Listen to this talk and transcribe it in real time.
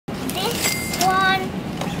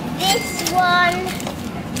one,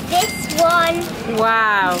 this one.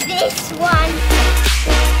 Wow. This one.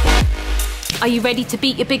 Are you ready to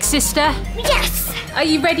beat your big sister? Yes. Are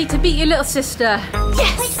you ready to beat your little sister?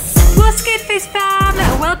 Yes. What's good, Fizz fam?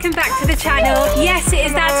 Welcome back to the channel. Yes, it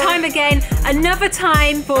is that time again. Another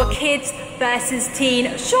time for Kids versus Teen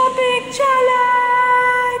Shopping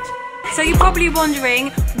Challenge. So you're probably wondering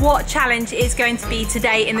what challenge is going to be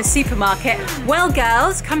today in the supermarket. Well,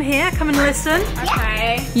 girls, come here, come and listen.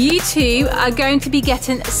 Okay. You two are going to be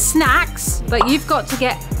getting snacks, but you've got to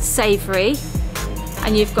get savoury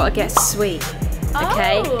and you've got to get sweet.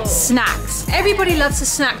 Okay, snacks. Everybody loves a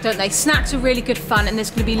snack, don't they? Snacks are really good fun, and there's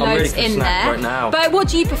going to be loads in there. Right now. But what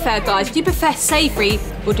do you prefer, guys? Do you prefer savoury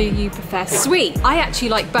or do you prefer sweet? I actually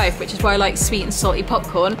like both, which is why I like sweet and salty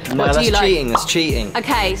popcorn. No, what do that's you like? cheating. That's cheating.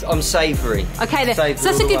 Okay. I'm savoury. Okay, then. Savoury So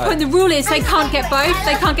that's a all good the point. way. The rule is they can't get both.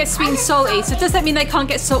 They can't get sweet and salty. So does that mean they can't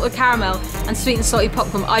get salted caramel and sweet and salty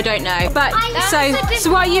popcorn? I don't know. But so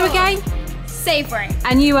what are you again? Savoury.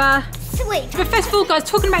 And you are? Sweet. But first of all, guys,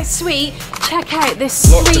 talking about sweet, check out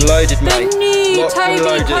this Locked sweet, and loaded, mate. the new Locked and Toby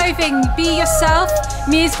loaded. clothing. Be yourself.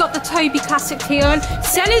 Mia's got the Toby classic tee on.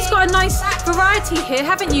 Selly's got a nice variety here,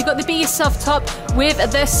 haven't you? Got the Be Yourself top with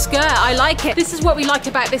the skirt. I like it. This is what we like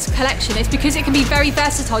about this collection. It's because it can be very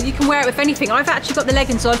versatile. You can wear it with anything. I've actually got the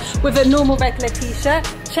leggings on with a normal regular t-shirt.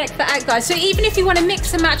 Check that out, guys. So even if you want to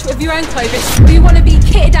mix and match with your own clothing, or you want to be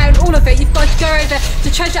kitted out, all of it, you've got to go over to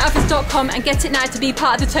treasureothers.com and get it now to be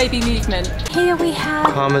part of the Toby movement. Here we have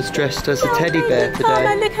Karma's dressed as a teddy bear Karma,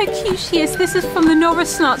 today. look how cute she is. This is from the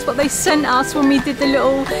Norris Nuts, what they sent us when we did the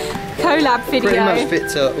little collab video. Pretty much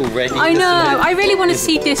fits her already. I know. doesn't it? I really want to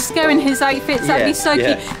see Disco in his outfits. That'd be so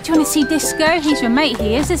Yeah, cute. yeah. Do you want to see Disco? He's your mate,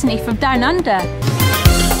 he is, isn't he? From Down Under.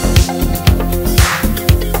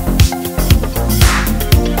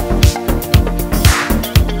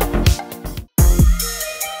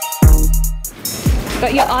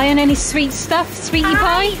 Got your eye on any sweet stuff? Sweetie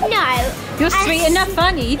pie? No. You're sweet enough,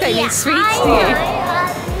 aren't you? You don't need sweets, do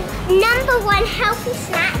you? Number one healthy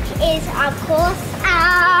snack is, of course,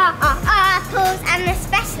 apples, and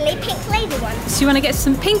especially pink lady ones. So you want to get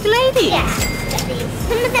some Pink Lady? Yeah.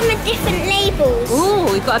 Some of them are different labels. Oh,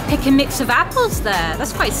 we've got to pick a mix of apples there.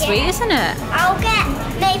 That's quite sweet, isn't it? I'll get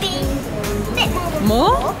maybe a bit more than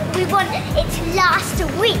More? 4. We want it to last a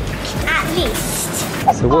week at least.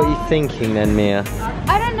 So what are you thinking then, Mia?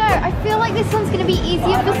 I don't know, I feel like this one's going to be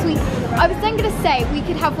easier for sweet. I was then going to say we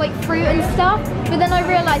could have like fruit and stuff, but then I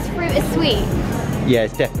realised fruit is sweet. Yeah,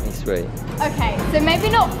 it's definitely sweet. Okay, so maybe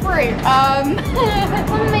not fruit,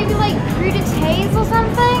 maybe like crudités or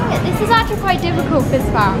something? This is actually quite difficult, Fizz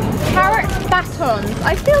fam. Carrot batons,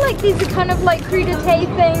 I feel like these are kind of like crudité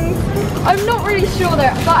things. I'm not really sure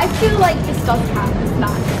though, but I feel like this does count as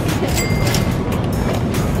snacks.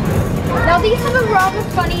 Now these have a rather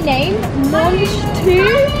funny name, Monge 2.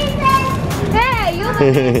 Hey, you're the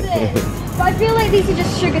reason. But I feel like these are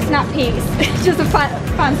just sugar snap peas. It's just a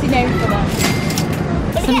fancy name for them.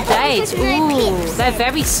 Some dates. Ooh, they're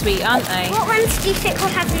very sweet, aren't they? What ones do you think will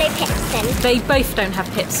have no pips in? They both don't have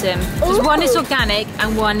pips in. Because one is organic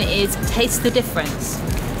and one is Taste the Difference.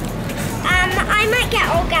 I might get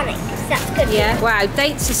organic, because that's good. Yeah. Wow,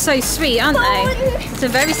 dates are so sweet, aren't they? It's a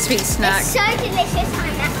very sweet snack. It's so delicious.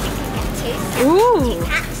 I'm actually going to get two. Ooh.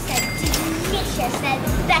 Packs are delicious. They're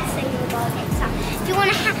the best thing in the world. If you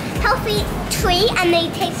want a healthy treat and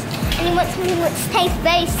you want something that tastes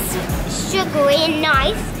very sugary and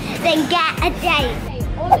nice, then get a date. Okay,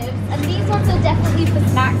 olives, and these ones are definitely for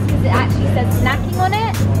snacks because it actually says snacking on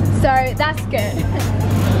it, so that's good.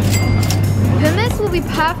 Hummus will be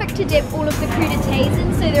perfect to dip all of the crudités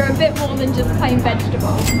in, so they're a bit more than just plain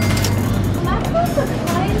vegetables. Apples are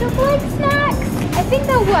kind of like snacks. I think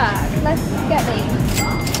they'll work. Let's get these.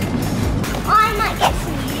 I might get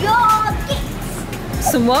some yogurts.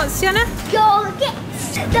 Some what, Sienna? Yogurts.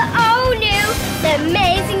 The all new, the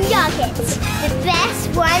amazing yogurts. The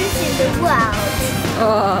best ones in the world.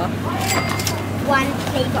 Oh. One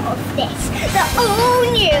flavour of this. The all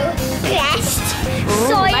new, best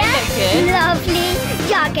soya they look good. lovely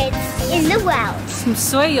yogurts in the world. Some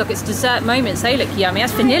soy yogurts, dessert moments. They look yummy.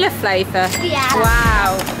 That's vanilla flavour. Yeah.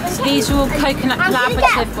 Wow. So these are all coconut I'm gonna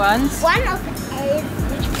collaborative get ones. One of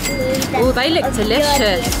every Oh, they look of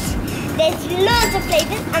delicious. yogurts. There's loads of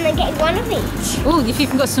flavours and I'm getting one of each. Oh, you've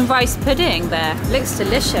even got some rice pudding there. Looks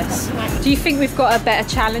delicious. Do you think we've got a better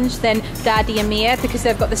challenge than Daddy and Mia because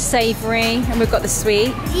they've got the savoury and we've got the sweet?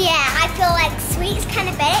 Yeah, I feel like sweet's kind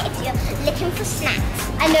of better if you're looking for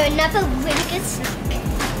snacks. I know another really good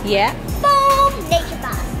snack. Yeah. Boom! Naked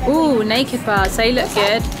bars. Ooh, naked bars. They look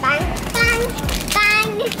good. Bang, bang,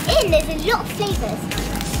 bang. In, there's a lot of flavours.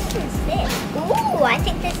 What's this? Ooh, I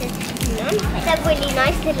think this is none. They're really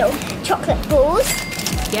nice, the little chocolate balls.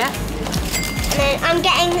 Yeah. And then I'm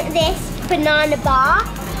getting this banana bar,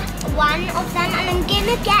 one of them, and I'm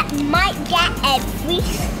might get every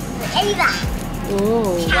flavour.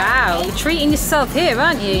 Oh, wow. You're treating yourself here,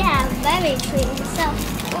 aren't you? Yeah, very treating myself.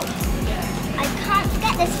 Oh, I can't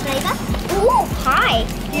forget this flavour. Oh, pie.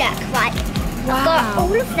 Look, right. Wow. I've got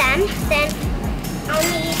all of them. Then I'll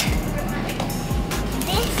need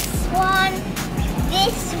this one,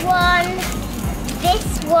 this one, this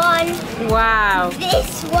one. Wow.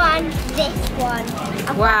 This one, this one.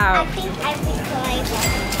 Wow. I think every flavour.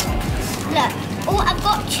 Look, I've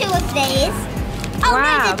got 2 of these. Oh,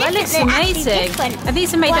 Wow, no, that looks they're actually amazing. different. And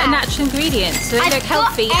these are made out of Wow. natural ingredients, so they look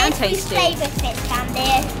healthy and tasty. I've got every flavour Fizz down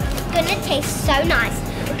there. It's gonna taste so nice.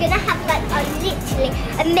 We're gonna have like literally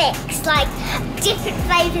a mix, like different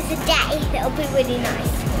flavours a day. That'll be really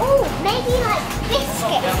nice. Oh, maybe like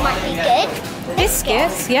biscuits might be good.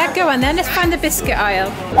 Biscuits? Yeah, go on then. Let's find the biscuit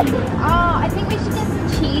aisle. Oh, I think we should get some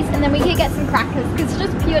cheese and then we could get some crackers because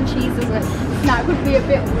just pure cheese as a snack would be a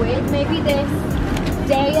bit weird. Maybe this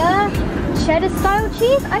cheddar style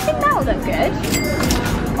cheese. I think that'll look good.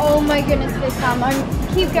 Oh my goodness, this time I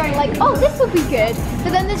keep going like, oh, this will be good.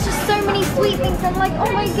 But then there's just so many sweet things. I'm like, oh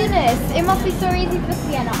my goodness, it must be so easy for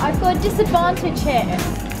Sienna. I've got a disadvantage here.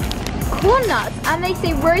 Corn nuts, and they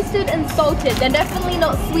say roasted and salted. They're definitely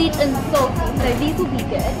not sweet and salty, so these will be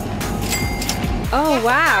good. Oh,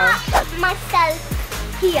 wow. Put myself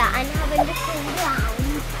here and have a little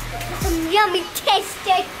round. Some yummy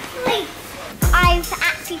tasty treats. I've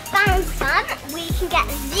actually found some. We can get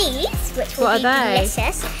these, which will What be are they?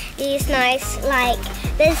 delicious. These nice, like,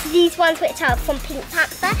 there's these ones which are from Pink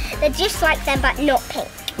Panther. They're just like them, but not pink.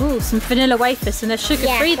 Ooh, some vanilla wafers, and they're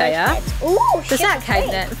sugar-free, they are. Ooh, Does that count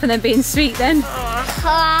then, for them being sweet then?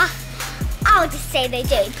 I'll just say they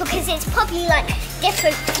do, because it's probably like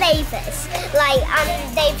different flavours. Like,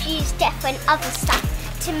 they've used different other stuff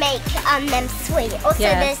to make them sweet. Also,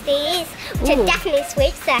 there's these, which are definitely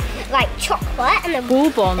sweet. They're like chocolate and the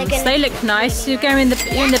Bourbons, they look nice. You're going in the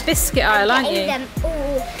biscuit aisle, aren't you? Them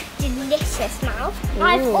all delicious now.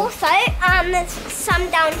 I've also some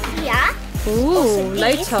down here. Ooh,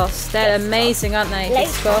 Lotus. They're amazing, aren't they?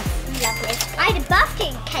 Lotus, lovely. I had a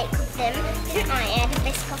birthday cake with them, didn't I? I had a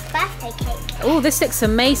Biscoff birthday cake. Oh, this looks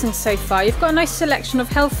amazing so far. You've got a nice selection of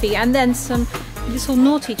healthy and then some little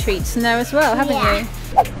naughty treats in there as well, haven't you?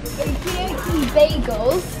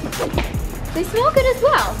 Bagels. They smell good as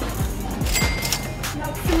well.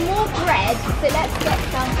 Some more bread, so let's get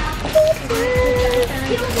some.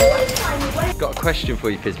 Got a question for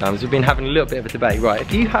you, Fizz fans. We've been having a little bit of a debate. Right,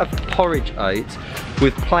 if you have porridge oats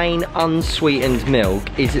with plain unsweetened milk,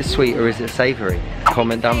 is it sweet or is it savoury?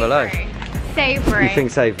 Comment down below. Savoury. You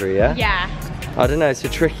think savoury, yeah? Yeah. I don't know, it's a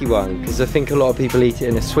tricky one because I think a lot of people eat it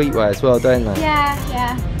in a sweet way as well, don't they? Yeah.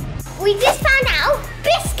 We just found out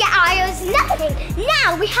biscuit aisles nothing.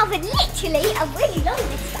 Now we have literally a really long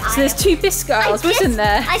biscuit aisle. So there's 2 biscuit aisles, wasn't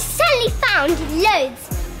there? I suddenly found loads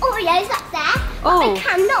Oreos up there. Oh. I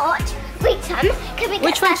cannot reach them. Can we get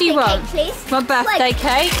Which one do you birthday want? cake, please? Want birthday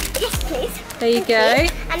cake? Yes, please. There you Thank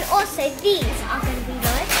go. And also these are going to be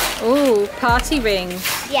nice. Ooh, party rings.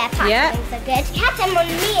 Yeah, party rings are good. We had them on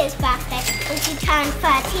Mia's birthday when she turned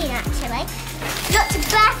 13 actually. Lots of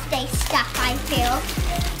birthday stuff, I feel.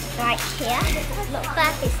 Right here. Lots of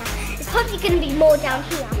birthday stuff. It's probably going to be more down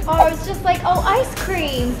here. Oh, it's just like, ice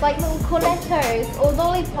creams, like little cornettos or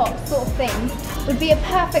lollipops sort of things would be a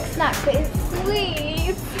perfect snack, but it's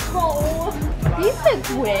sweet. Oh, these look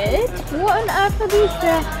weird. What on earth are these?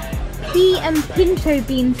 Pea and pinto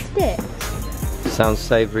bean sticks. Sounds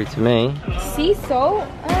savoury to me. Sea salt.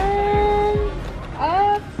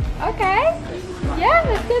 Okay. Yeah,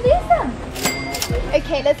 let's go these then.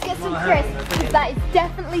 Okay, let's get some crisps, because that is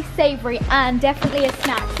definitely savoury and definitely a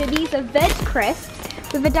snack. So these are veg crisps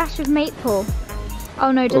with a dash of maple.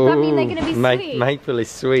 Oh no, does that mean they're going to be sweet? Maple is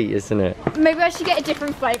sweet, isn't it? Maybe I should get a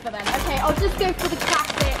different flavour then. Okay, I'll just go for the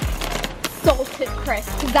classic salted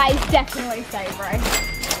crisp, because that is definitely savoury.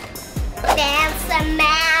 Dance some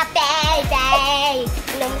my baby.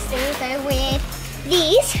 No things are weird.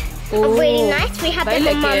 These are really nice. We had them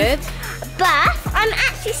on Mum's birth. I'm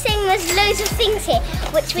actually seeing there's loads of things here,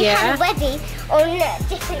 which we had already on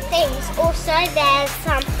different things. Also, there's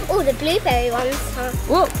some, the blueberry ones.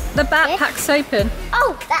 Whoa, the backpack's open.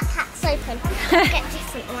 Oh, that pack's open. Let's get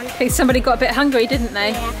different ones. I think somebody got a bit hungry, didn't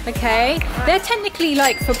they? Yeah. Okay. They're technically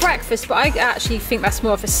like for breakfast, but I actually think that's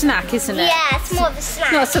more of a snack, isn't it? Yeah, it's more of a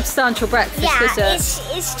snack. Not a substantial breakfast, is it?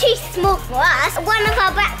 It's too small for us. One of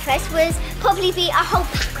our breakfasts would probably be a whole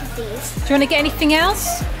pack of these. Do you want to get anything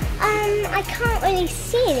else? I can't really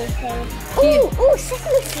see anything. Oh,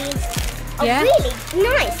 sesame seeds are really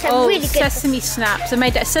nice. They're really good. Sesame snaps. They're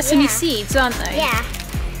made out of sesame seeds, aren't they? Yeah,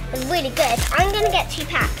 they're really good. I'm going to get 2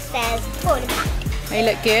 packs. There's 4 in a pack. They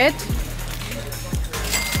look good.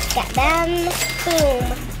 Get them.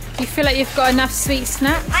 Boom. Do you feel like you've got enough sweet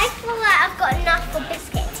snacks? I feel like I've got enough for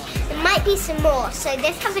biscuits. There might be some more, so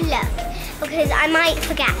let's have a look because I might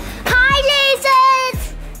forget. Hi,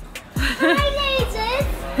 losers! Hi, losers!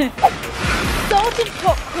 Salted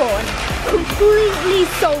popcorn, completely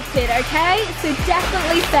salted, okay? So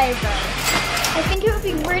definitely savory. I think it would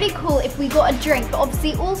be really cool if we got a drink, but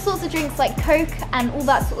obviously all sorts of drinks like Coke and all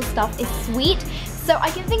that sort of stuff is sweet. So I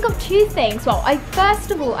can think of 2 things. Well,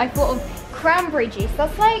 first of all, I thought of cranberry juice.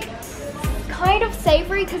 That's like kind of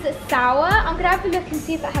savory because it's sour. I'm gonna have a look and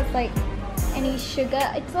see if it has like any sugar.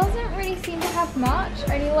 It doesn't really seem to have much,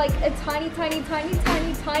 only like a tiny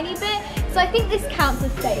bit. So I think this counts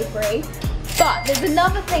as savory. But there's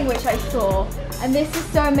another thing which I saw, and this is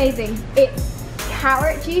so amazing. It's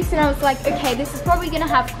carrot juice, and I was like, okay, this is probably gonna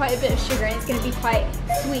have quite a bit of sugar and it's gonna be quite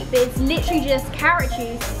sweet, but it's literally just carrot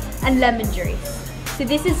juice and lemon juice. So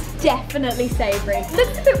this is definitely savory. It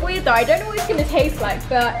looks a bit weird though, I don't know what it's gonna taste like,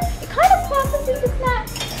 but it kind of passes as a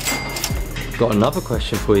snack. Got another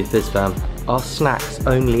question for you, Fizz fam. Are snacks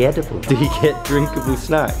only edible? Do you get drinkable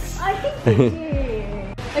snacks? I think you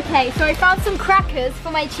do. Okay, so I found some crackers for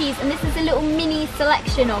my cheese, and this is a little mini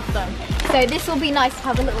selection of them. So this will be nice to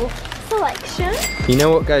have a little selection. You know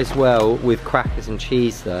what goes well with crackers and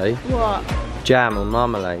cheese though? What? Jam or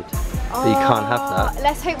marmalade. But you can't have that.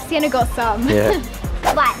 Let's hope Sienna got some. Yeah.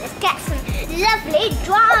 Right, let's get some lovely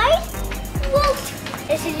dried fruit.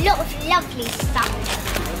 There's a lot of lovely stuff.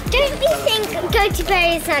 Don't you think goji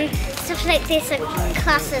berries and stuff like this are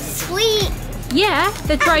classed as sweet? Yeah,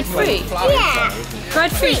 the dried fruit. Yeah.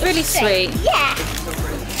 Dried fruit's really sweet. Yeah.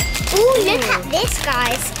 Ooh, look at this,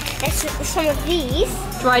 guys. There's some of these.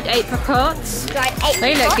 Dried apricots. Dried apricots.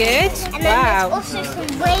 They look good. And then Wow. there's also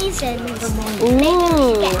some raisins. Ooh. Maybe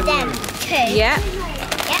we should get them too. Yeah.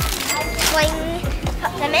 Yeah.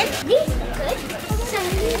 Put them in. These are good. Some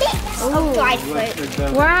mix of dried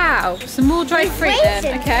fruit. Wow. Some more dried With fruit then.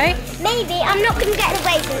 raisins. Okay. Maybe I'm not going to get the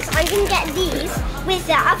raisins. I'm going to get these with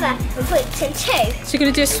the other fruits in too. So you're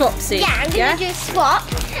going to do a swapsy? Yeah, I'm going to do a swap.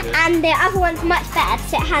 And the other one's much better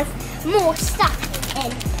so it has more stuff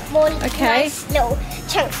in. More nice little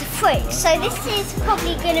chunks of fruit. So this is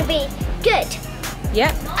probably going to be good.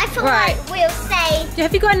 Yep. I feel like we'll say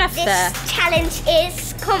Have you got enough this there? challenge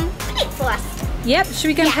is complete for us. Yep. Should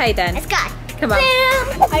we go and pay then? Let's go. Come on.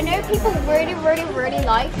 Boom. I know people really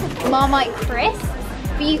like Marmite crisps,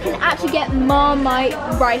 but you can actually get Marmite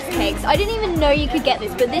rice cakes. I didn't even know you could get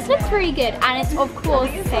this, but this looks really good, and it's of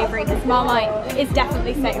course savory because Marmite is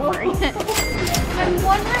definitely savory. I'm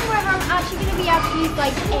wondering whether I'm actually going to be able to use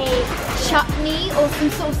like a chutney or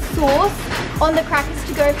some sort of sauce on the crackers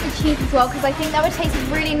to go with the cheese as well, because I think that would taste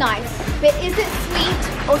really nice. But is it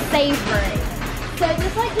sweet or savory? So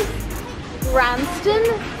there's like this Branston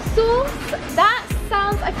sauce. That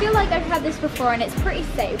sounds, I feel like I've had this before and it's pretty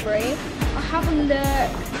savory. I'll have a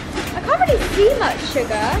look. I can't really see much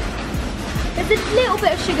sugar. There's a little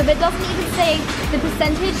bit of sugar, but it doesn't even say the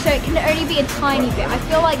percentage, so it can only be a tiny bit. I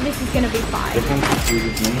feel like this is going to be fine.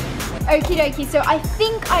 Okie dokie, so I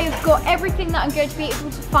think I've got everything that I'm going to be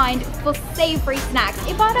able to find for savory snacks.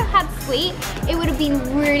 If I'd have had sweet, it would have been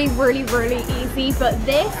really easy, but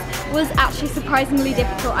this was actually surprisingly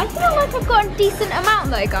difficult. I feel like I've got a decent amount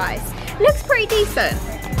though, guys. Looks pretty decent.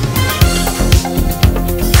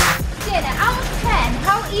 Jenna, out of 10,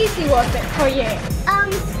 how easy was it for you?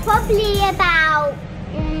 Probably about,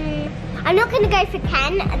 I'm not going to go for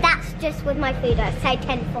 10, that's just with my food, I'd say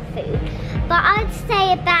 10 for food. But I'd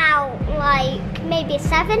say about like maybe a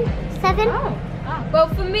 7. Oh. Well,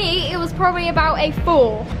 for me, it was probably about a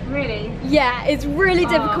 4. Really? Yeah, it's really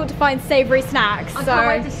difficult to find savory snacks. I can't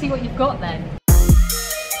wait to see what you've got then.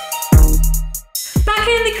 Back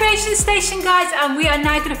in the creation station, guys, and we are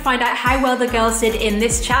now going to find out how well the girls did in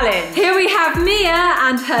this challenge. Here we have Mia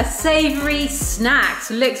and her savoury snacks.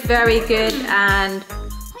 Looks very good and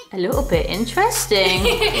a little bit interesting.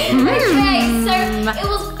 Okay, so it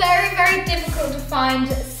was very difficult to find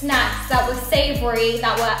snacks that were savoury,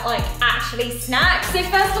 that were like actually snacks. So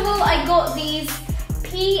first of all, I got these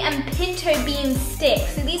pea and pinto bean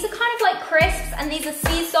sticks. So these are kind of like crisps, and these are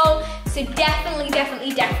sea salt, so definitely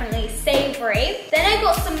savoury. Then I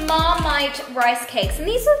got some Marmite rice cakes, and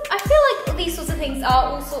these are, I feel like these was a things are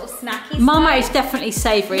all sort of snacky. Marmite is definitely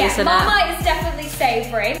savoury, isn't it? Marmite is definitely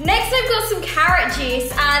savoury. Next I've got some carrot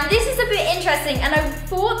juice, and this is a bit interesting, and I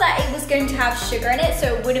thought that it was going to have sugar in it,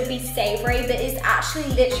 so it wouldn't be savoury, but it's actually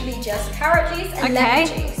literally just carrot juice and lemon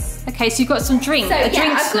juice. Okay, so you've got some drink, So drink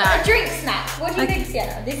I've snack. got a drink snack. What do you think,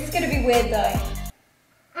 Sienna? This is going to be weird though.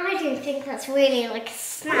 I don't think that's really like a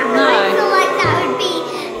snack. No. I feel like that would be,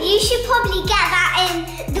 you should probably get that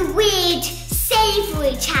in the weird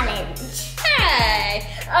savoury challenge. Hey!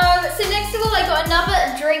 So next of all, I got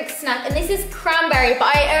another drink snack, and this is cranberry,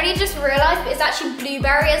 but I only just realised it's actually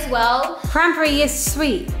blueberry as well. Cranberry is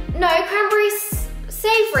sweet. No, cranberry's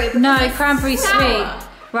savoury. No, cranberry's sweet.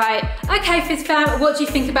 Right. Okay, Fizz fam, what do you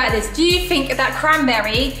think about this? Do you think that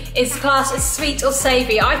cranberry is classed as sweet or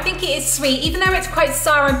savoury? I think it is sweet, even though it's quite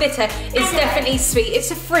sour and bitter. It's definitely sweet. It's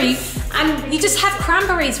a fruit, and you just have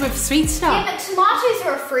cranberries with sweet stuff. Yeah, but tomatoes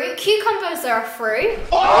are a fruit. Cucumbers are a fruit.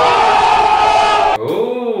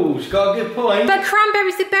 Oh, she's got a good point. But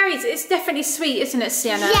cranberries are berries. It's definitely sweet, isn't it,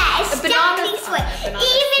 Sienna? Yeah, it's definitely sweet.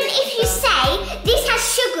 Even if you say this has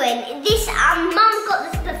sugar in this, Mum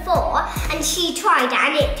got this before and she tried it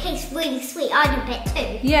and it tastes really sweet. I do it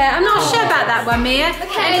too. Yeah, I'm not sure about that one, Mia.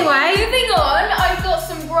 Okay, Anyway, moving on, I've got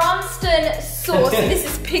some Branston sauce. This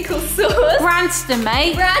is pickle sauce. Branston,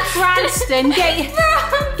 mate. Branston, get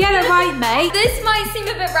it right, mate. This might seem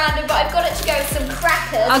a bit random, but I've got it to go with some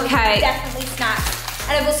crackers. Okay. Which is definitely snacks.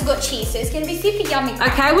 And I've also got cheese, so it's going to be super yummy.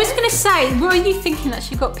 Okay, I was going to say, what are you thinking that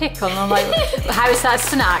she got pickle? And I'm like, how is that a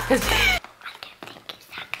snack? Because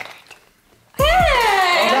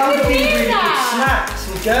That would be really good snacks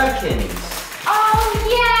and gherkins. Oh,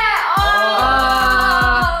 yeah.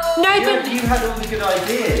 Oh. no, but You had all the good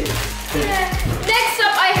ideas. Next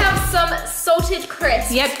up, I have some salted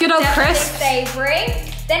crisps. Yep, good old crisps. Savoury.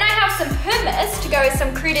 Then I have some hummus to go with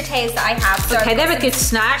some crudités that I have. So okay, they're a good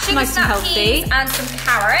snack, sugar nice and snap healthy. peas and some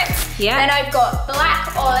carrots. Yeah. Then I've got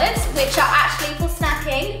black olives, which are actually for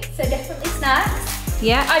snacking, so definitely snacks.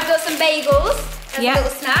 Yeah. I've got some bagels as Yeah. a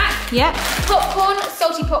little snack. Yeah. Popcorn,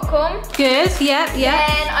 salty popcorn. Good. Yeah. Yeah.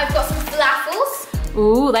 Then I've got some falafels.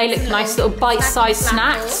 Ooh, they look nice little bite-sized Falafels.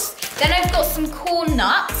 snacks. Then I've got some corn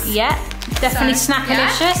nuts. Yeah. Definitely So,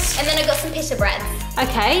 snackalicious. yeah. And then I've got some pita breads.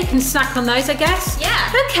 Okay, you can snack on those, I guess.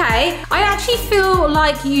 Yeah. Okay, I actually feel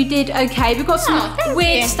like you did okay. We've got some thank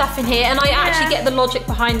weird you. stuff in here, and I actually get the logic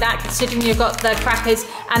behind that, considering you've got the crackers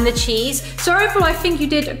and the cheese. So overall, I think you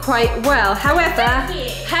did quite well. However,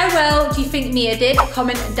 how well do you think Mia did?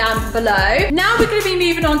 Comment down below. Now we're going to be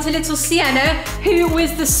moving on to little Sienna, who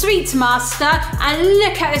was the sweet master, and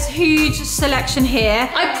look at this huge selection here.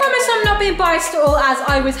 I promise I'm not being biased at all, as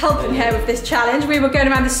I was helping her with this challenge. We were going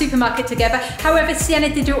around the supermarket together. However,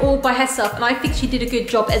 Sienna did it all by herself, and I think she did a good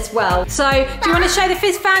job as well. So, do you want to show the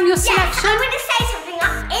Fizz fam your Yes, selection? I'm going to say something.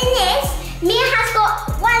 In this, Mia has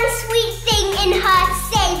got one sweet thing in her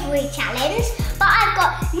savoury challenge, but I've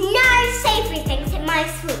got no savoury things in my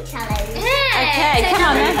sweet challenge. Okay, come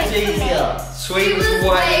on then. It's easier. Sweet was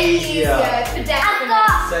way easier. I've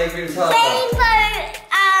got Savoury was harder.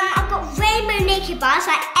 I've got rainbow naked bars,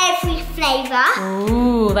 like every flavour.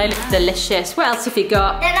 Ooh, they look delicious. What else have you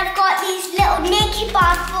got? Then I've got these little naked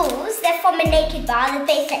bar balls. They're from a naked bar. They're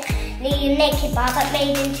basically a naked bar, but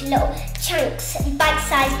made into little chunks,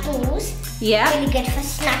 bite-sized balls. Yeah. Really good for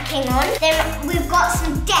snacking on. Then we've got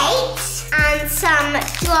some dates and some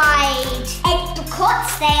dried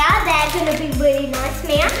apricots. They're going to be really nice,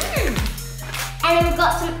 Mia. And then we've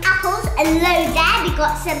got some apples, and low there we've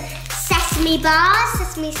got some sesame bars,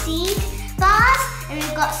 sesame seed bars, and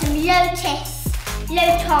we've got some Lotus.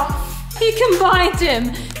 You combined them,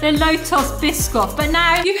 the Lotus Biscoff. But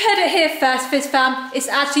now, you've heard it here first, Fizz fam. It's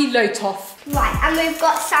actually Lotus. Right, and we've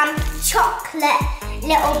got some chocolate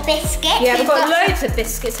little biscuits. Yeah, we've got loads of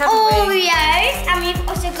biscuits, haven't we? Oreos, and we've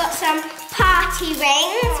also got some party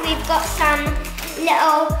rings. We've got some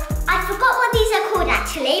little, I forgot what these are called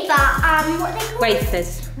actually, but what are they called?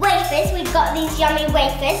 Wafers. Wafers. We've got these yummy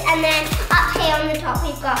wafers, and then up here on the top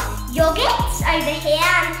we've got yogurts over here,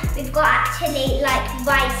 and we've got actually like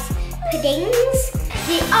rice puddings.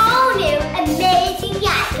 The all new amazing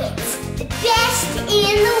yogurts, the best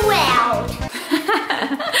in the world.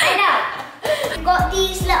 I know. We've got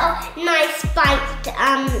these little nice spiked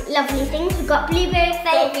lovely things. We've got blueberry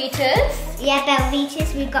Belvitas. Yeah,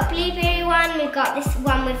 Belvitas. We've got blueberry one. We've got this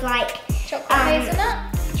one with like Chocolate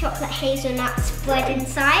hazelnut. chocolate hazelnut spread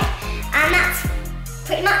inside, and that's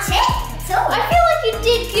pretty much it. That's all. I feel like you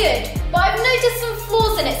did good, but I've noticed some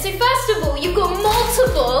flaws in it. So first of all, you've got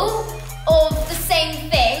multiple of the same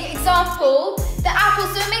thing. Example, the apple,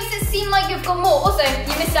 so it makes it seem like you've got more. Also,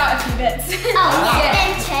 you missed out a few bits. Oh yeah,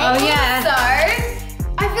 them too. Oh yeah. So,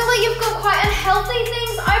 I feel like you've got quite unhealthy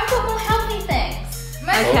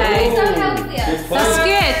Okay. So healthier. Good point. That's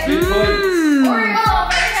good. Good point. Oreos are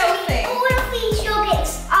very healthy. All of these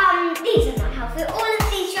yogurts, these are not healthy. All of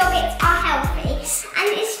these yogurts are healthy. And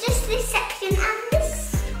it's just this section and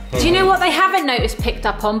this. Do you know what they haven't noticed picked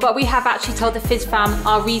up on, but we have actually told the Fizz fam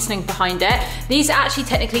our reasoning behind it. These are actually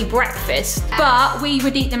technically breakfast, but we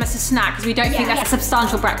would eat them as a snack because we don't think that's a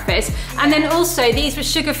substantial breakfast. And then also these were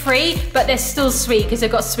sugar-free, but they're still sweet because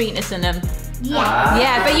they've got sweetness in them. Yeah.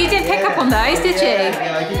 Yeah, but you did pick up on those, did you?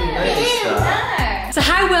 Yeah, I didn't notice that. So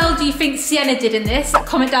how well do you think Sienna did in this?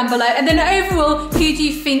 Comment down below. And then overall, who do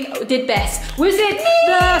you think did best? Was it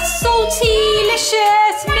the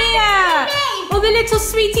salty-licious Mia? Or the little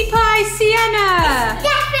sweetie pie Sienna?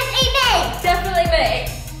 Definitely me. Definitely me.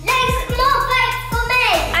 There's more votes for me.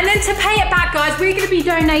 And then to pay it back, guys, we're going to be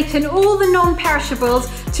donating all the non-perishables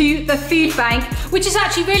to the food bank, which is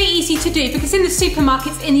actually really easy to do because in the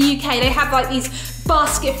supermarkets in the UK, they have like these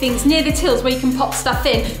basket things near the tills where you can pop stuff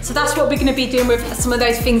in. So that's what we're going to be doing with some of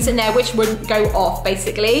those things in there, which wouldn't go off,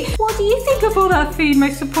 basically. What do you think of all that food,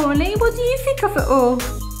 most importantly? What do you think of it all?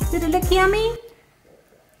 Did it look yummy?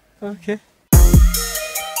 Okay.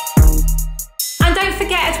 And don't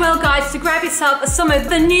forget as well, guys, to grab yourself some of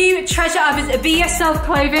the new Treasure Others Be Yourself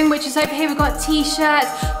clothing, which is over here. We've got t-shirts,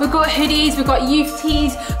 we've got hoodies, we've got youth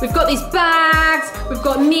tees, we've got these bags, we've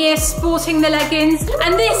got Mia sporting the leggings.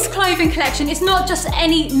 And this clothing collection is not just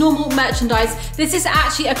any normal merchandise. This is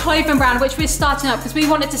actually a clothing brand which we're starting up because we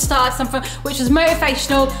wanted to start something which was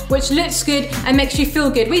motivational, which looks good and makes you feel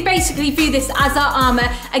good. We basically view this as our armor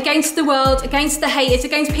against the world, against the haters,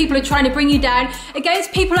 against people who are trying to bring you down,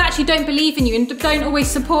 against people who actually don't believe in you and don't always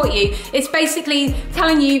support you. It's basically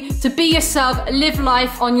telling you to be yourself, live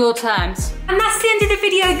life on your terms. And that's the end of the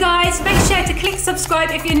video, guys. Make sure to click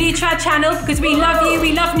subscribe if you're new to our channel because we love you.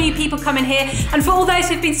 We love new people coming here. And for all those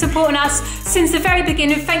who've been supporting us since the very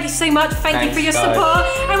beginning, thank you so much. Thank you for your support.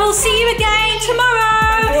 And we'll see you again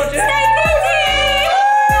tomorrow. Stay busy.